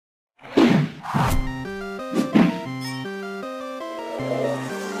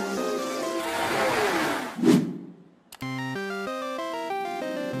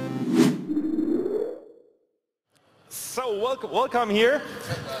So, welcome here.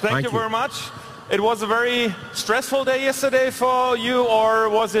 Thank you very much. It was a very stressful day yesterday for you, or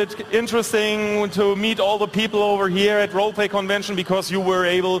was it interesting to meet all the people over here at Role Play Convention because you were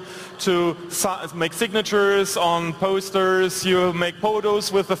able to make signatures on posters, you make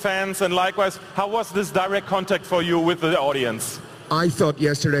photos with the fans, and likewise, how was this direct contact for you with the audience? I thought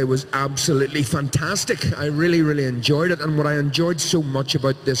yesterday was absolutely fantastic. I really enjoyed it, and what I enjoyed so much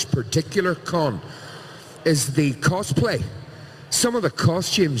about this particular con is the cosplay. Some of the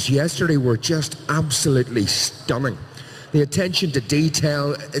costumes yesterday were just absolutely stunning. The attention to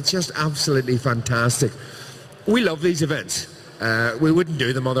detail, it's just absolutely fantastic. We love these events. We wouldn't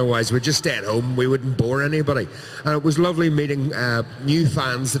do them otherwise. We'd just stay at home. We wouldn't bore anybody. And it was lovely meeting new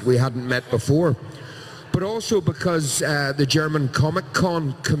fans that we hadn't met before. But also because the German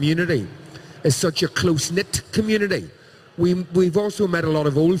Comic-Con community is such a close-knit community. We've also met a lot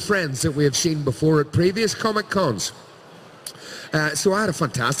of old friends that we have seen before at previous Comic-Cons. So I had a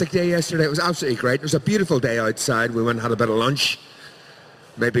fantastic day yesterday. It was absolutely great. It was a beautiful day outside. We went and had a bit of lunch,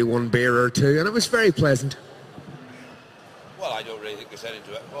 maybe one beer or two, and it was very pleasant. Well, I don't really think there's anything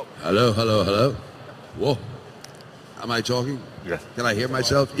to it. Oh. Hello. Whoa. Am I talking? Yes. Can I hear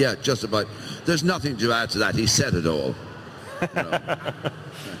myself? Yeah, just about. There's nothing to add to that. He said it all.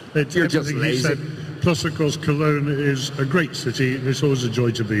 You're just lazy. Plus, of course, Cologne is a great city, and it's always a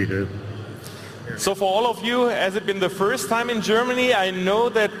joy to be here. So for all of you, has it been the first time in Germany? I know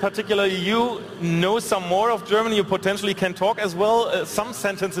that particularly you know some more of German. You potentially can talk as well some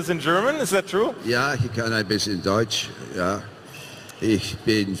sentences in German. Is that true? Ja, ich kann ein bisschen Deutsch. Ja. Ich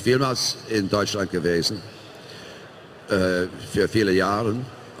bin vielmals in Deutschland gewesen. Für viele Jahre.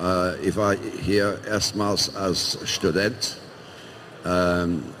 Ich war hier erstmals als Student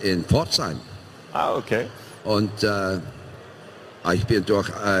in Pforzheim. Ah, okay. Und ich bin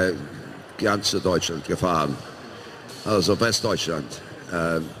durch ganz Deutschland gefahren. Also Westdeutschland.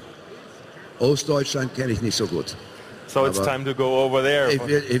 Ostdeutschland kenne ich nicht so gut. So it's time to go over there.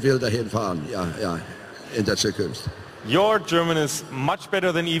 Ich will dahin fahren, ja, in der Zukunft. Your German is much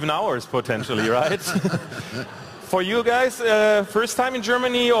better than even ours, potentially, right? For you guys, first time in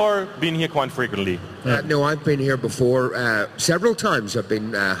Germany or been here quite frequently? No, I've been here before several times. I've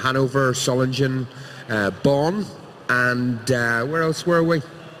been Hanover, Solingen, Bonn, and where else were we?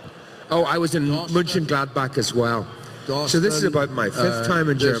 Oh, I was in Mönchengladbach as well. So this is about my fifth time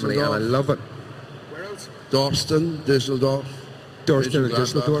in Germany, and I love it. Where else? Dorsten, Düsseldorf. Dorsten and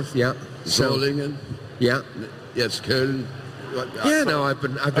Düsseldorf, yeah. Solingen. Yeah. Yes, Köln. Yeah, no, I've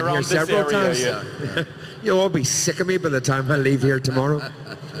been here several times. Yeah. You'll all be sick of me by the time I leave here tomorrow.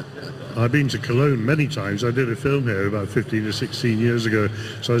 I've been to Cologne many times. I did a film here about 15 or 16 years ago,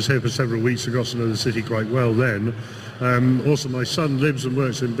 so I was here for several weeks. I got to know the city quite well then. Also, my son lives and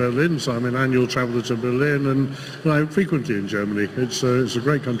works in Berlin, so I'm an annual traveller to Berlin, and I'm frequently in Germany. It's a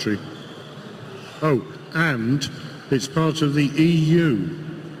great country. Oh, and it's part of the EU.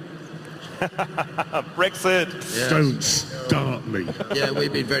 Brexit. Yes. Don't start me. Yeah,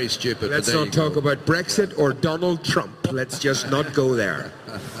 we've been very stupid. Let's not talk about Brexit or Donald Trump. Let's just not go there.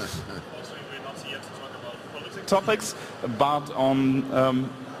 Topics, but on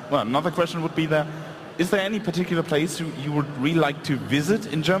well, another question would be there. Is there any particular place you would really like to visit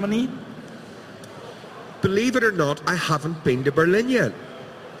in Germany? Believe it or not, I haven't been to Berlin yet.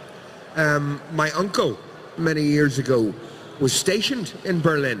 My uncle, many years ago, was stationed in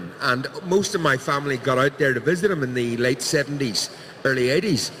Berlin, and most of my family got out there to visit him in the late 70s, early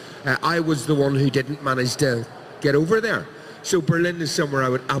 80s. I was the one who didn't manage to get over there. So Berlin is somewhere I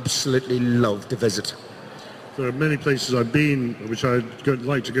would absolutely love to visit. There are many places I've been which I'd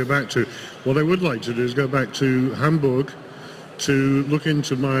like to go back to. What I would like to do is go back to Hamburg to look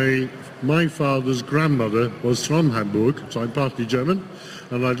into my father's grandmother was from Hamburg, so I'm partly German,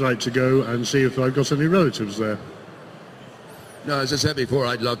 and I'd like to go and see if I've got any relatives there. No, as I said before,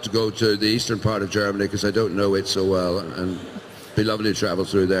 I'd love to go to the eastern part of Germany because I don't know it so well, and it'd be lovely to travel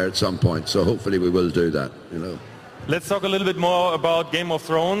through there at some point. So hopefully we will do that, you know. Let's talk a little bit more about Game of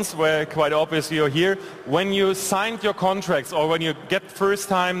Thrones, where quite obviously you're here. When you signed your contracts, or when you get first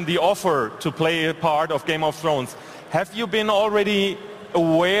time the offer to play a part of Game of Thrones, have you been already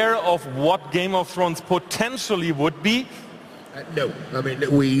aware of what Game of Thrones potentially would be? No, I mean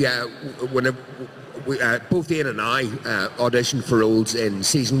both Ian and I auditioned for roles in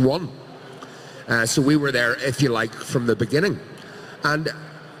season 1, so we were there, if you like, from the beginning, and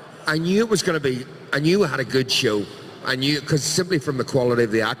I knew it was going to be. I knew I had a good show. I knew, because simply from the quality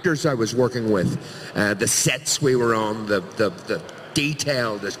of the actors I was working with, the sets we were on, the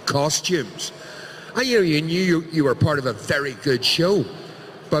detail, the costumes. And, you knew you were part of a very good show,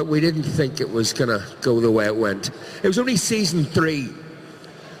 but we didn't think it was going to go the way it went. It was only season 3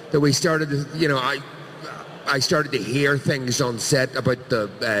 that we started to, I started to hear things on set about the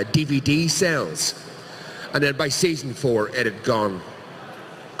DVD sales. And then by season 4, it had gone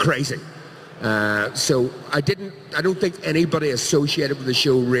crazy. So I don't think anybody associated with the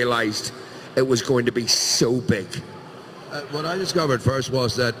show realized it was going to be so big. What I discovered first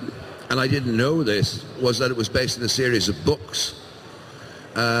was that, and I didn't know this, was that it was based on a series of books.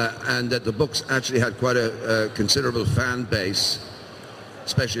 And that the books actually had quite a considerable fan base,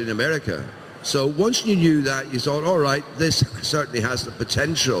 especially in America. So once you knew that, you thought, all right, this certainly has the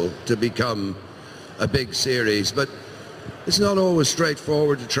potential to become a big series, but it's not always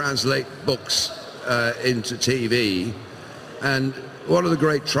straightforward to translate books into TV. And one of the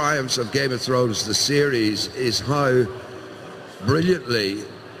great triumphs of Game of Thrones, the series, is how brilliantly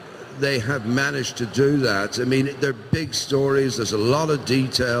they have managed to do that. I mean, they're big stories, there's a lot of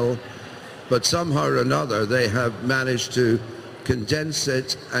detail, but somehow or another they have managed to condense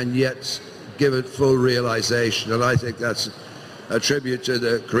it and yet give it full realization. And I think that's a tribute to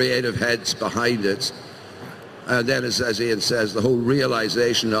the creative heads behind it. And then, as Ian says, the whole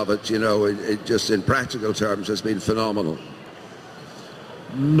realization of it, it just in practical terms has been phenomenal.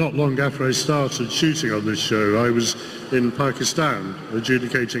 Not long after I started shooting on this show, I was in Pakistan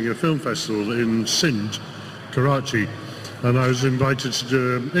adjudicating a film festival in Sindh, Karachi, and I was invited to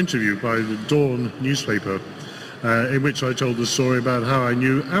do an interview by the Dawn newspaper in which I told the story about how I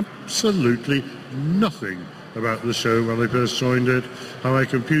knew absolutely nothing about the show when I first joined it, how I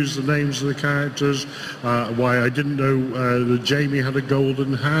confused the names of the characters, why I didn't know that Jamie had a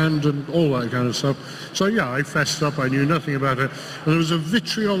golden hand and all that kind of stuff. So yeah, I fessed up, I knew nothing about it. And there was a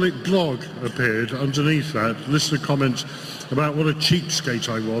vitriolic blog appeared underneath that, list of comments about what a cheapskate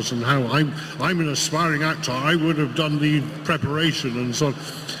I was and how I'm an aspiring actor, I would have done the preparation and so on.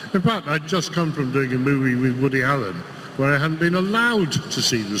 In fact, I'd just come from doing a movie with Woody Allen where I hadn't been allowed to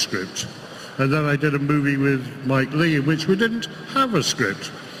see the script. And then I did a movie with Mike Lee in which we didn't have a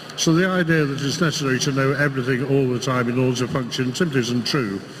script. So the idea that it's necessary to know everything all the time in order to function simply isn't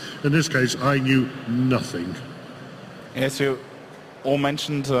true. In this case, I knew nothing. As you all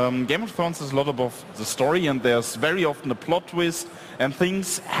mentioned, Game of Thrones is a lot about the story, and there's very often a plot twist and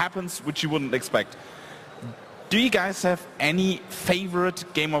things happens which you wouldn't expect. Do you guys have any favorite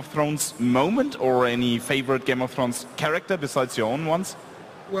Game of Thrones moment or any favorite Game of Thrones character besides your own ones?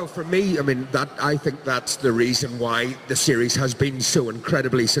 Well, for me, I think that's the reason why the series has been so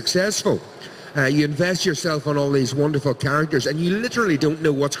incredibly successful. You invest yourself on all these wonderful characters and you literally don't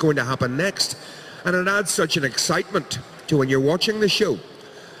know what's going to happen next. And it adds such an excitement to when you're watching the show.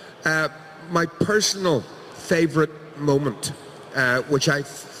 My personal favorite moment, which I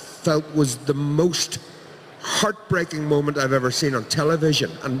felt was the most heartbreaking moment I've ever seen on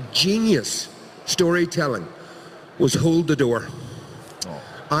television and genius storytelling, was Hold the Door.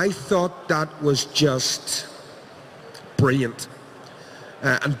 I thought that was just brilliant.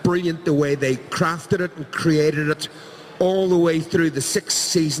 And brilliant the way they crafted it and created it all the way through the 6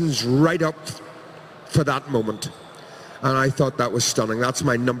 seasons right up for that moment. And I thought that was stunning. That's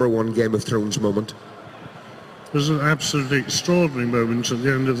my #1 Game of Thrones moment. There's an absolutely extraordinary moment at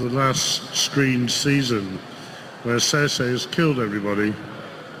the end of the last screened season where Cersei has killed everybody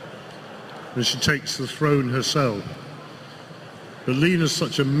and she takes the throne herself. But Lena's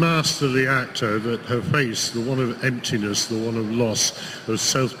such a masterly actor that her face, the one of emptiness, the one of loss, of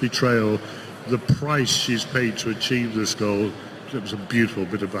self-betrayal, the price she's paid to achieve this goal, it was a beautiful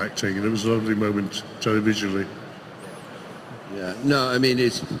bit of acting, and it was a lovely moment televisually. Yeah, no, I mean,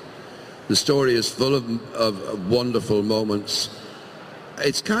 the story is full of wonderful moments.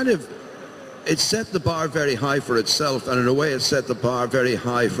 It's set the bar very high for itself, and in a way it set the bar very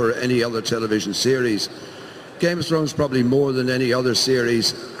high for any other television series. Game of Thrones, probably more than any other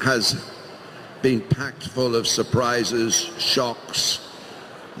series, has been packed full of surprises, shocks,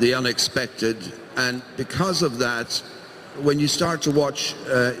 the unexpected, and because of that, when you start to watch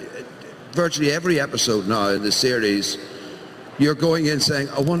virtually every episode now in the series, you're going in saying,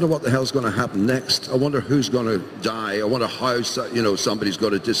 I wonder what the hell's going to happen next. I wonder who's going to die. I wonder how somebody's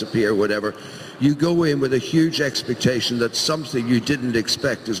going to disappear, whatever. You go in with a huge expectation that something you didn't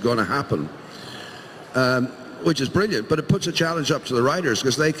expect is going to happen. Which is brilliant, but it puts a challenge up to the writers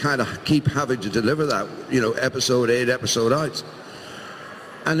because they kind of keep having to deliver that, episode 8, episode out.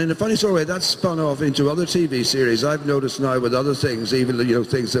 And in a funny sort of way, that's spun off into other TV series. I've noticed now with other things, even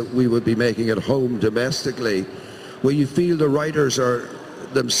things that we would be making at home domestically, where you feel the writers are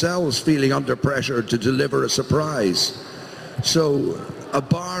themselves feeling under pressure to deliver a surprise. So a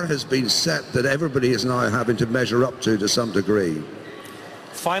bar has been set that everybody is now having to measure up to some degree.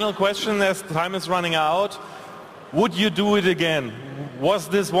 Final question as time is running out. Would you do it again? Was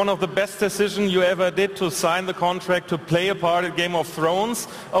this one of the best decisions you ever did, to sign the contract to play a part in Game of Thrones?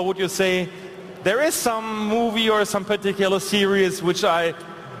 Or would you say there is some movie or some particular series which I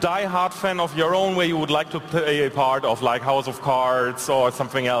die-hard fan of your own where you would like to play a part of, like House of Cards or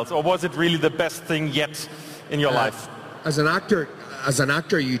something else? Or was it really the best thing yet in your life? As an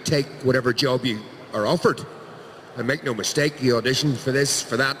actor, you take whatever job you are offered. And make no mistake, you audition for this,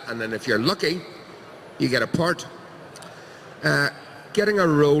 for that, and then if you're lucky, you get a part. Getting a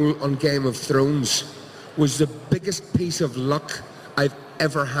role on Game of Thrones was the biggest piece of luck I've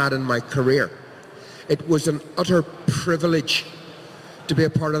ever had in my career. It was an utter privilege to be a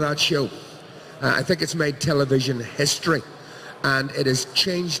part of that show. I think it's made television history, and it has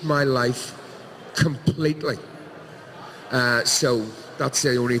changed my life completely. So that's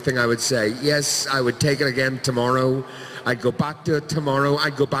the only thing I would say. Yes, I would take it again tomorrow. I'd go back to it tomorrow.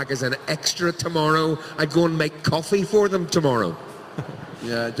 I'd go back as an extra tomorrow. I'd go and make coffee for them tomorrow.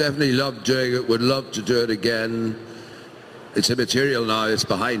 Yeah, definitely love doing it. Would love to do it again. It's immaterial now. It's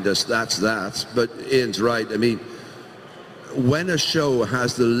behind us. That's that. But Ian's right. I mean, when a show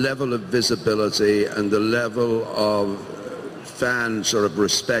has the level of visibility and the level of fan sort of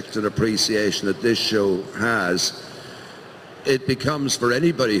respect and appreciation that this show has, it becomes, for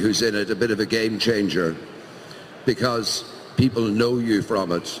anybody who's in it, a bit of a game changer, because people know you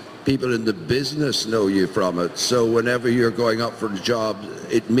from it. People in the business know you from it. So whenever you're going up for a job,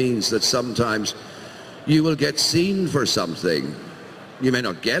 it means that sometimes you will get seen for something. You may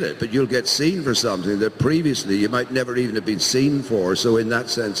not get it, but you'll get seen for something that previously you might never even have been seen for. So in that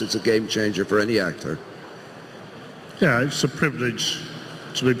sense, it's a game changer for any actor. Yeah, it's a privilege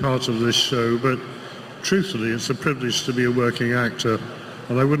to be part of this show, but truthfully, it's a privilege to be a working actor.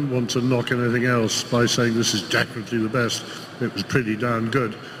 And I wouldn't want to knock anything else by saying this is definitely the best. It was pretty darn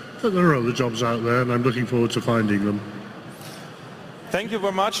good. But there are other jobs out there, and I'm looking forward to finding them. Thank you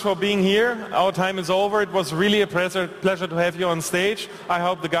very much for being here. Our time is over. It was really a pleasure to have you on stage. I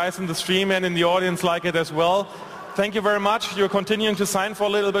hope the guys in the stream and in the audience like it as well. Thank you very much. You're continuing to sign for a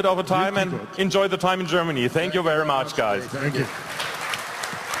little bit of a time, and enjoy the time in Germany. Thank you very much, guys. Thank you.